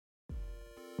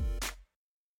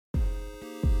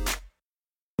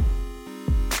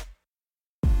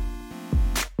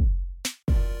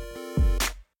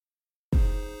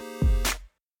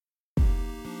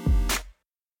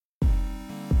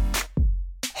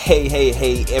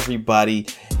Hey, everybody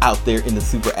out there in the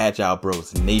Super Agile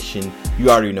Bros Nation.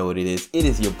 You already know what it is. It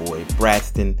is your boy,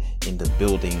 Bradston, in the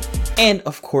building. And,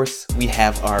 of course, we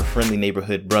have our friendly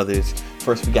neighborhood brothers.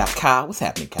 First, we got Kyle. What's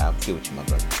happening, Kyle? What's good with you, my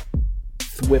brother?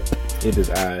 Thwip, it is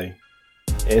I.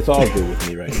 It's all good with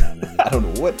me right now, man. I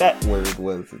don't know what that word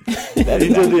was. He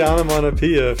did the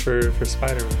onomatopoeia for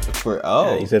Spider-Man.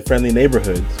 Yeah, he said friendly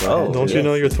neighborhood. So don't you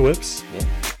know your thwips? Yeah.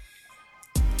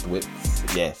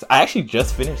 Thwips, yes. I actually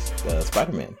just finished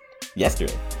Spider-Man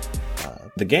yesterday.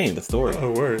 The game, the story.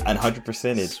 Oh, word. And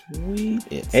 100% it's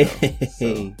sweet.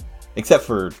 So, except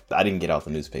for I didn't get all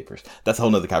the newspapers. That's a whole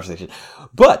nother conversation.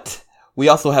 But we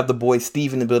also have the boy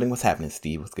Steve in the building. What's happening,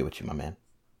 Steve? What's good with you, my man?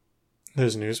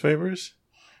 There's newspapers?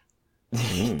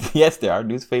 Yes, there are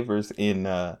newspapers in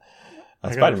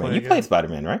Spider-Man. You played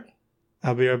Spider-Man, right?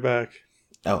 I'll be right back.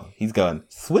 Oh, he's gone.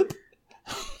 Swip.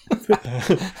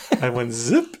 I went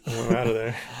zip and we're out of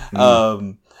there.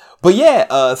 But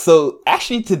yeah, so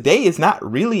actually today is not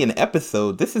really an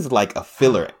episode. This is like a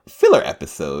filler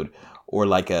episode, or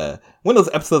like one of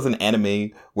those episodes in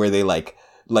anime where they like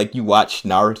you watch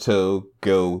Naruto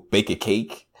go bake a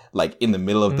cake like in the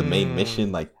middle of the main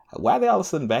mission. Like, why are they all of a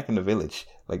sudden back in the village?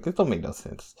 Like, this don't make no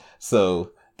sense.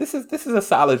 So this is a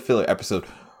solid filler episode.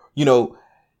 You know,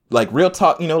 like, real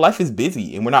talk, you know, life is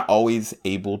busy and we're not always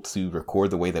able to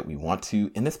record the way that we want to.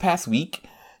 And this past week,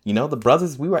 you know, the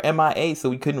brothers, we were MIA, so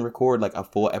we couldn't record like a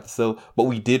full episode. But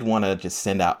we did want to just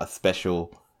send out a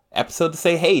special episode to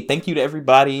say, hey, thank you to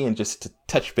everybody, and just to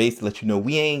touch base to let you know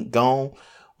we ain't gone.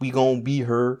 We gonna be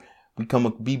here. We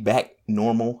be back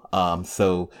normal.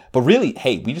 But really,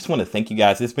 hey, we just want to thank you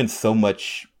guys. It's been so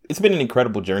much. It's been an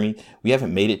incredible journey. We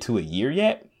haven't made it to a year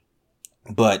yet,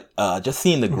 but just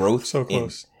seeing the growth. So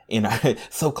close.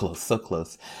 So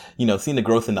close. You know, seeing the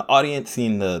growth in the audience,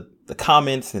 seeing the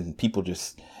comments and people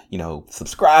just, you know,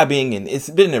 subscribing. And it's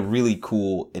been a really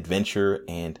cool adventure.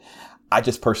 And I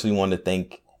just personally want to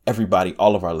thank everybody,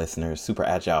 all of our listeners, Super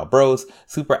Agile Bros,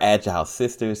 Super Agile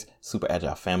Sisters, Super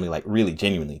Agile Family. Like, really,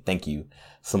 genuinely, thank you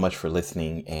so much for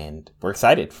listening. And we're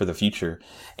excited for the future.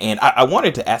 And I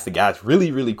wanted to ask the guys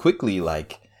really, really quickly,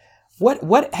 like,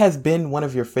 what has been one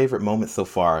of your favorite moments so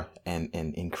far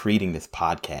in creating this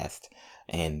podcast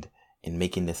and in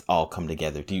making this all come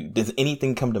together? Does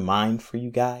anything come to mind for you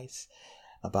guys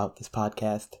about this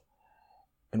podcast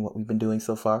and what we've been doing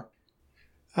so far?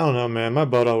 I don't know, man. My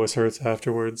butt always hurts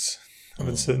afterwards. I've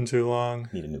been sitting too long.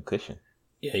 Need a new cushion.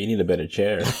 Yeah, you need a better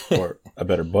chair or a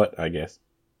better butt, I guess.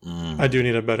 I do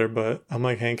need a better butt. I'm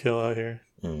like Hank Hill out here.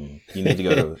 You need to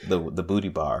go to the booty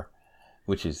bar,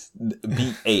 which is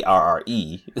BARRE,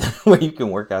 where you can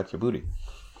work out your booty.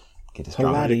 Get it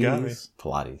strong.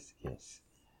 Pilates, yes.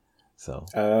 So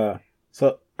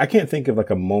I can't think of like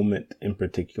a moment in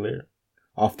particular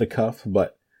off the cuff,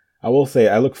 but I will say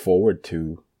I look forward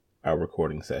to our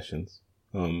recording sessions.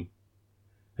 And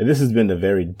this has been a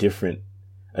very different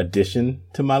addition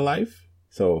to my life.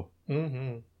 So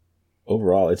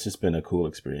overall, it's just been a cool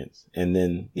experience. And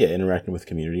then, yeah, interacting with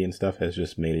community and stuff has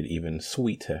just made it even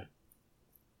sweeter.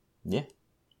 Yeah.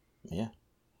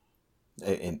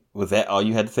 And was that all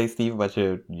you had to say, Steve, about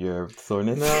your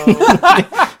soreness? No.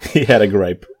 He had a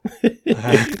gripe.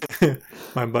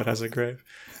 My butt has a gripe.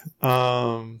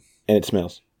 And it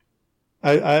smells.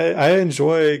 I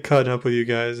enjoy cutting up with you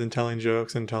guys and telling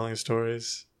jokes and telling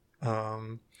stories.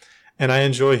 And I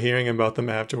enjoy hearing about them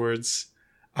afterwards.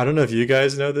 I don't know if you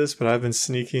guys know this, but I've been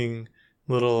sneaking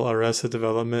little Arrested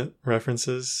Development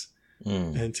references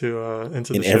into the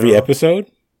show. In every episode?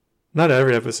 Not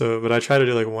every episode, but I try to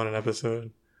do like one an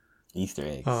episode. Easter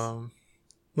eggs.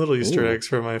 Little Easter eggs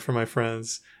for my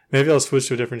friends. Maybe I'll switch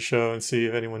to a different show and see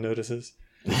if anyone notices.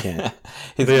 Yeah.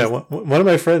 But yeah, one of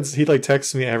my friends, he like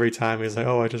texts me every time. He's like,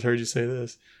 "Oh, I just heard you say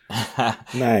this."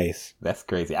 Nice. That's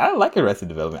crazy. I like Arrested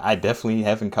Development. I definitely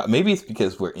haven't maybe it's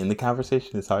because we're in the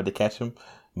conversation. It's hard to catch them,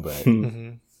 but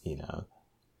you know,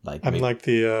 like I'm like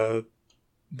the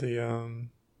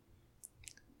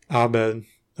Abed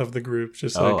of the group,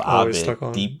 just like always Abed, stuck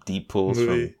on deep pulls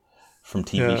from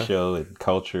TV show and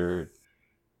culture.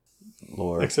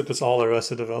 Lord. Except it's all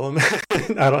Arrested Development.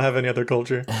 I don't have any other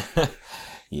culture.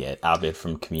 Yeah, Abed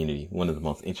from Community, one of the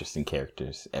most interesting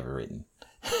characters ever written.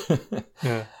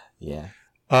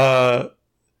 Yeah.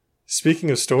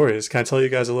 Speaking of stories, can I tell you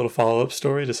guys a little follow-up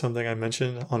story to something I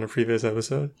mentioned on a previous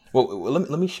episode? Well,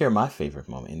 let me share my favorite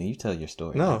moment, and then you tell your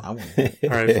story. No. All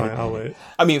right, fine. I'll wait.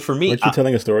 I mean, for me... Weren't you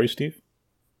telling a story, Steve?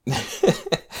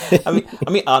 I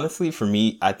mean, honestly, for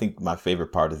me, I think my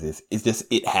favorite part of this is just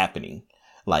it happening.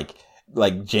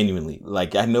 Like genuinely.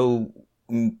 Like, I know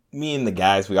me and the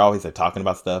guys, we always are talking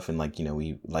about stuff and like, you know,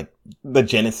 we like the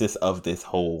genesis of this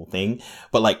whole thing.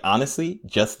 But like, honestly,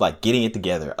 just like getting it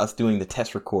together, us doing the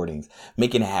test recordings,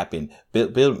 making it happen,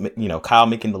 build, you know, Kyle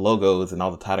making the logos and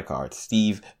all the title cards,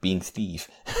 Steve being Steve,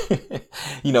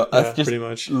 you know, us just pretty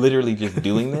much literally just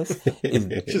doing this is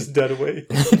just dead weight.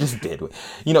 just dead weight,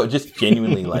 you know, just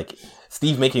genuinely like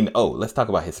Steve making, let's talk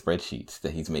about his spreadsheets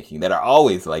that he's making that are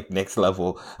always like next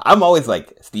level. I'm always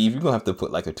like, Steve, you're going to have to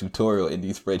put like a tutorial in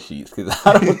these spreadsheets because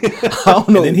I don't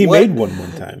know. And then he made one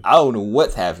time. I don't know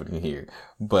what's happening here.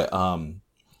 But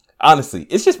honestly,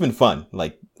 it's just been fun.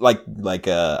 Like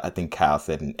I think Kyle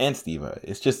said and Steve,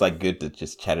 it's just like good to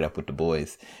just chat it up with the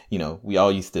boys. You know, we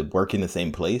all used to work in the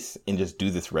same place and just do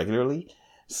this regularly.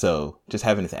 So just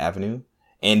having this avenue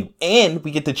and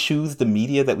we get to choose the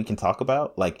media that we can talk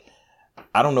about. Like,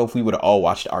 I don't know if we would have all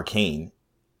watched Arcane,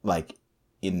 like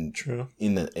in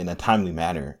a timely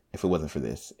manner if it wasn't for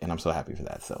this, and I'm so happy for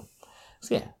that. So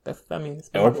yeah,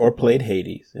 or played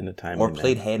Hades in a timely manner. Or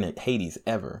played Hades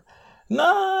ever.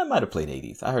 Nah, I might have played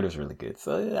Hades. I heard it was really good.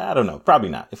 So I don't know. Probably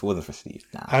not if it wasn't for Steve.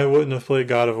 Nah. I wouldn't have played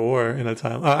God of War in a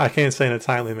time. I can't say in a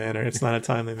timely manner. It's not a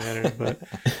timely manner, but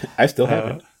I still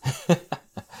haven't.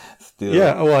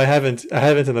 Yeah, well, I haven't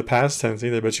in the past tense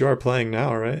either. But you are playing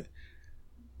now, right?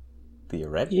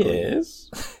 Theoretically. Yes.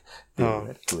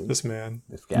 Theoretically. This man.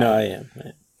 This guy. No, I am.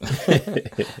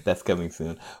 That's coming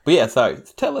soon. But yeah, sorry.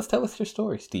 Tell us your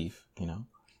story, Steve. You know.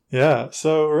 Yeah.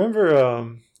 So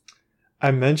remember,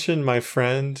 I mentioned my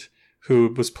friend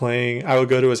who was playing. I would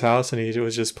go to his house and he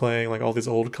was just playing like all these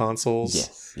old consoles.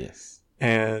 Yes.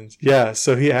 And yeah,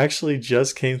 so he actually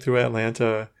just came through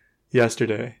Atlanta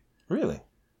yesterday. Really?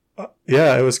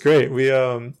 Yeah, it was great. We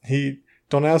he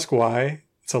don't ask why.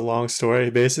 It's a long story.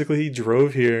 Basically, he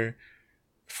drove here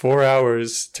 4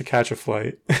 hours to catch a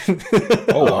flight.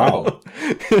 Oh wow!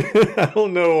 I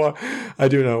don't know why. I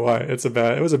do know why.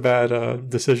 It was a bad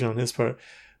decision on his part.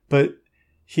 But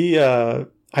he, I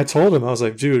told him, I was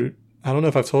like, dude, I don't know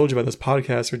if I've told you about this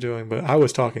podcast we're doing, but I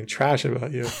was talking trash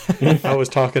about you. I was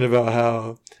talking about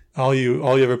how all you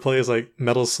ever play is like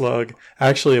Metal Slug.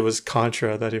 Actually, it was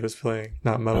Contra that he was playing,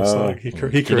 not Metal Slug. He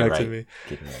corrected me.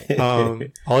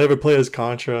 Right. All I ever play is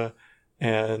Contra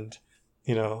and,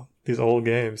 you know, these old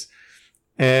games.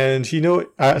 And so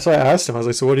I asked him, I was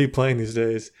like, so what are you playing these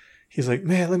days? He's like,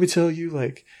 man, let me tell you,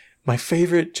 like, my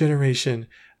favorite generation,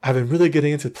 I've been really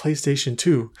getting into PlayStation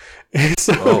 2. And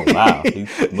so wow.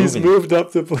 He's moved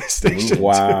up to PlayStation 2.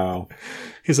 Wow.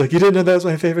 He's like, you didn't know that was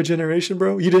my favorite generation,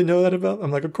 bro? You didn't know that about? I'm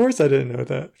like, of course I didn't know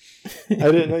that. I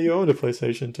didn't know you owned a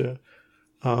PlayStation 2.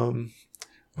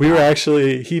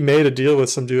 He made a deal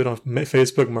with some dude on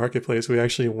Facebook Marketplace. We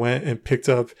actually went and picked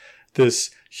up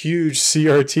this huge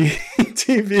CRT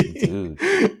TV.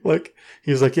 Dude. Like,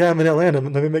 he's like, yeah, I'm in Atlanta.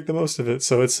 Let me make the most of it.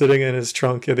 So it's sitting in his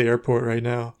trunk at the airport right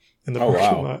now in the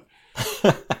parking lot.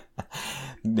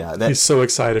 No, he's so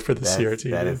excited for the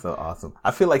CRT. That is so awesome. I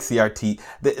feel like CRT,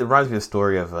 it reminds me of the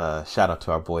story of, shout out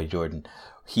to our boy Jordan.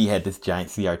 He had this giant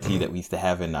CRT that we used to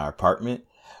have in our apartment.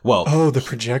 Well, the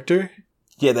projector?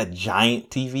 Yeah, that giant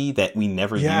TV that we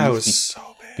never used. Yeah, it was so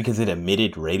big. Because it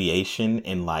emitted radiation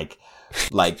and like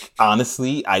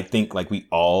honestly, I think like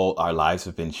our lives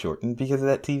have been shortened because of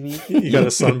that TV. You got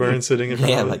a sunburn sitting in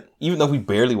front of it. Yeah, like even though we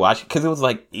barely watched it, because it was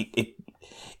like,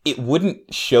 it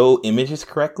wouldn't show images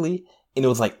correctly. And it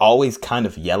was like always kind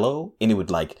of yellow, and it would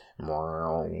like,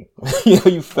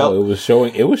 you felt it was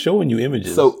showing you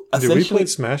images. So essentially, we played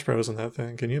Smash Bros on that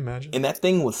thing. Can you imagine? And that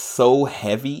thing was so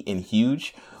heavy and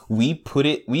huge. We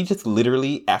just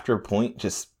literally after a point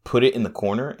just put it in the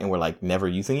corner, and we're like never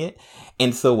using it.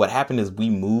 And so what happened is we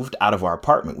moved out of our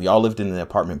apartment. We all lived in the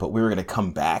apartment, but we were gonna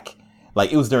come back.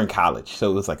 Like it was during college,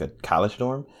 so it was like a college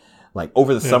dorm. Like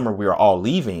over the summer, we were all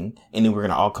leaving, and then we were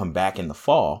gonna all come back in the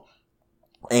fall.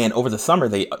 And over the summer,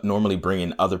 they normally bring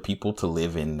in other people to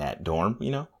live in that dorm,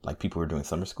 you know, like people who are doing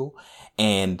summer school.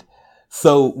 And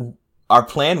so our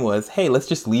plan was, hey, let's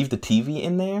just leave the TV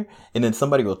in there and then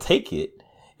somebody will take it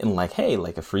and like, hey,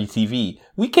 like a free TV.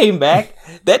 We came back,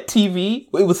 that TV,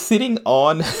 it was sitting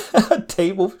on a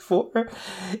table before.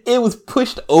 It was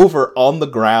pushed over on the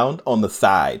ground on the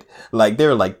side. Like they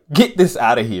were like, get this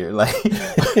out of here. Like,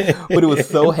 but it was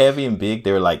so heavy and big.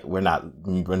 They were like, we're not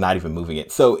even moving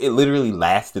it. So it literally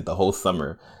lasted the whole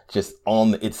summer just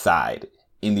on its side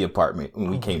in the apartment. When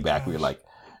we came back, we were like,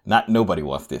 nobody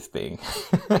wants this thing.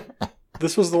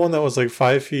 This was the one that was like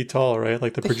 5 feet tall, right?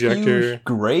 Like the projector,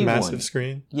 gray massive one.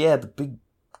 Screen. Yeah, the big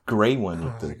gray one.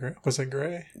 Was it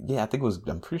gray? Yeah,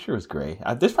 I'm pretty sure it was gray.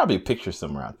 There's probably a picture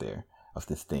somewhere out there of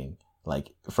this thing,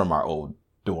 like from our old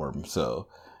dorm. So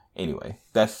anyway,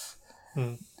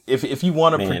 if you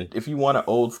want Man. if you want an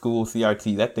old school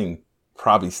CRT, that thing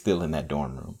probably still in that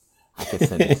dorm room. I could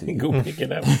send it to you. Go pick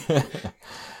it up.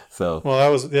 So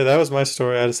Well, that was my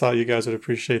story. I just thought you guys would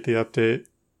appreciate the update.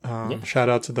 Shout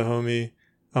out to the homie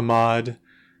Ahmad.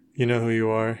 You know who you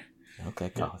are. okay,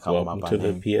 call him out Welcome by to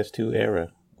name. the PS2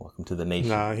 era. Welcome to the nation.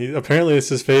 Nah, apparently it's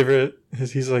his favorite.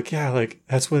 He's like, yeah, like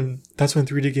that's when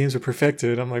 3D games were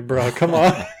perfected. I'm like, bro, come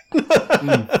on.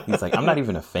 He's like, I'm not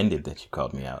even offended that you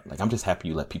called me out. Like, I'm just happy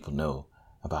you let people know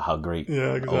about how great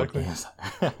Yeah, old exactly. games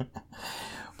are.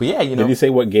 But yeah, you know, Did he say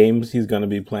what games he's going to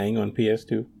be playing on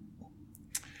PS2?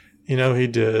 He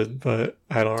did, but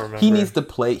I don't remember. he needs to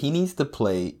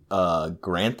play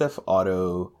Grand Theft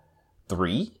Auto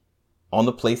 3 on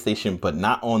the PlayStation, but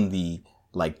not on the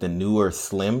newer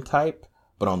slim type,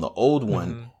 but on the old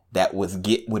one that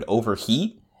would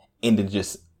overheat and then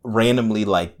just randomly,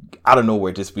 like, out of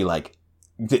nowhere, just be like,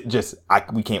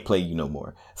 we can't play you no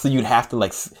more. So you'd have to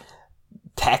like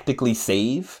tactically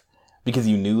save because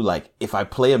you knew, like, if I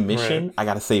play a mission, I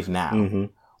gotta save now,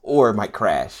 or it might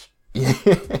crash. He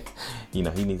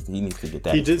needs to get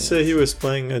that. He did say he was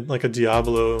playing a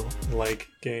Diablo-like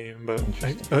game, but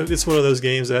it's one of those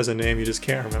games that has a name you just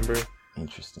can't remember.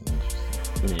 Interesting.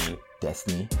 Man.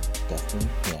 Destiny.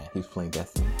 Yeah, he was playing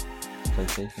Destiny.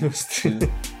 PlayStation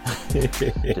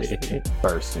 2. Just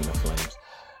burst into flames.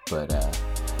 But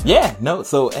yeah, no.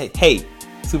 So hey,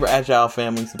 Super Agile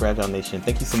family, Super Agile Nation,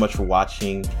 thank you so much for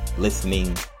watching,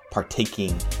 listening,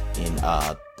 partaking in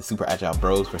the Super Agile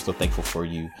Bros. We're so thankful for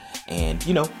you. And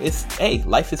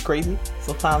life is crazy.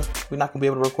 Sometimes we're not gonna be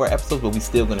able to record episodes, but we're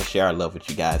still gonna share our love with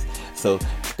you guys. So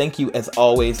thank you as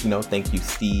always. Thank you,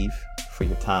 Steve, for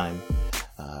your time.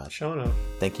 Showing up.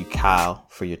 Thank you, Kyle,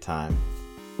 for your time.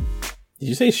 Did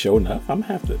you say show enough? I'm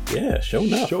gonna have to. Yeah, show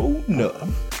enough. Show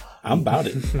enough. I'm about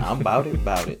it. I'm about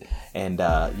it. And,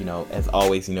 as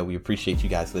always, we appreciate you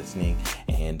guys listening.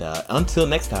 And until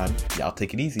next time, y'all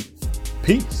take it easy.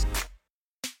 Peace.